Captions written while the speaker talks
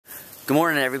Good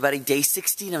morning, everybody. Day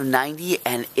 16 of 90,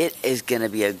 and it is going to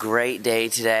be a great day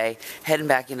today. Heading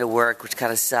back into work, which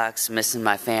kind of sucks, missing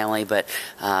my family, but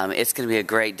it's going to be a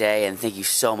great day, and thank you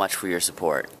so much for your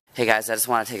support. Hey guys, I just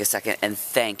want to take a second and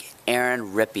thank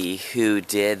Erin Rippey, who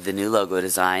did the new logo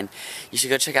design. You should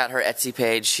go check out her Etsy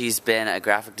page. She's been a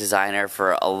graphic designer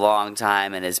for a long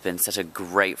time and has been such a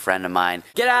great friend of mine.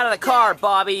 Get out of the car,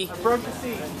 Bobby! I broke the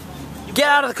seat. Get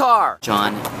out of the car!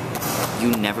 John,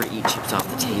 you never eat chips off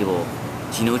the table.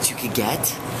 Do you know what you could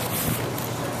get?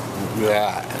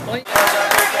 Yeah.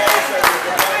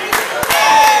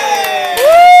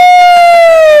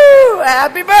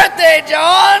 Happy birthday,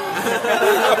 John!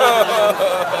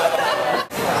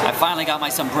 I finally got my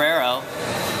sombrero.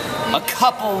 A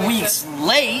couple weeks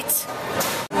late.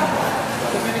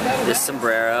 This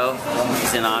sombrero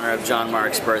is in honor of John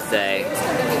Mark's birthday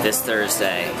this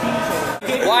Thursday.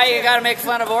 Why you gotta make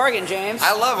fun of Oregon, James?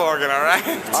 I love Oregon, alright?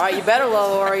 Alright, you better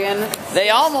love Oregon. They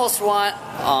almost won.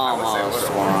 Almost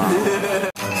won.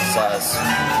 Says,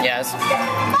 yes. Do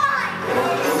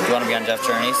you want to be on Jeff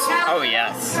Journeys? Oh,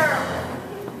 yes.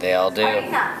 They all do.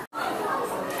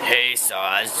 Hey,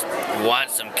 Saz, you want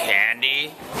some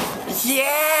candy?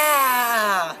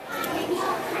 Yeah!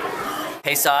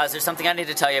 Hey, Saz, there's something I need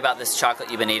to tell you about this chocolate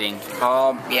you've been eating.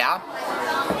 Yeah?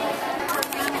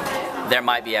 There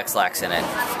might be X-Lax in it.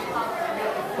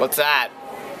 What's that?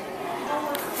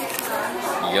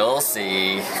 You'll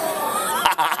see.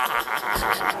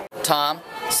 Tom,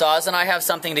 Saz and I have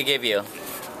something to give you.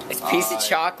 It's a piece of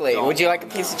chocolate. Would you like a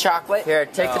piece of chocolate? Here,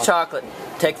 take the chocolate.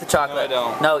 Take the chocolate. No, I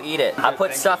don't. No, eat it. I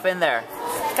put stuff in there.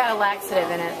 It's got a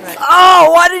laxative in it. But...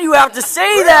 Oh, why did you have to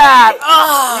say that?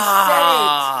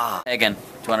 Ah! Megan, do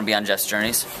you want to be on Jeff's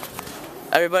Journeys?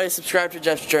 Everybody subscribe to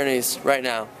Jeff's Journeys right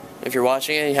now. If you're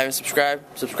watching it and you haven't subscribed,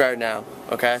 subscribe now,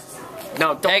 okay?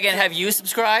 No, don't. Megan, have you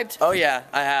subscribed? Oh yeah,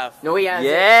 I have. No, he hasn't.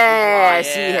 Yes,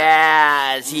 Oh, he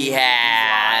yeah. has. He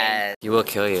has. He will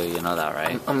kill you, you know that,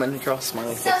 right? I'm gonna draw a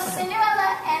smiley So face.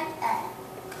 Cinderella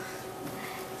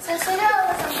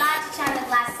was a magic charm with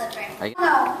glass slipper.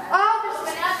 No. Oh,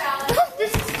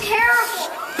 this is terrible.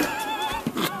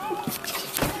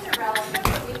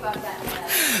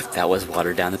 That was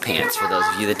watered down the pants for those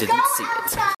of you that didn't see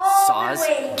it. Saz,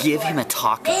 give him a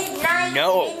taco.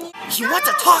 No. He wants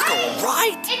a taco,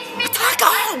 right? A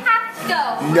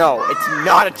taco. No, it's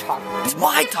not a taco. It's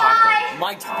my taco.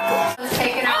 My taco.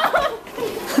 Take it off.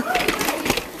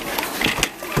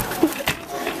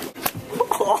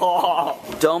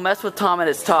 Don't mess with Tom and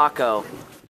his taco.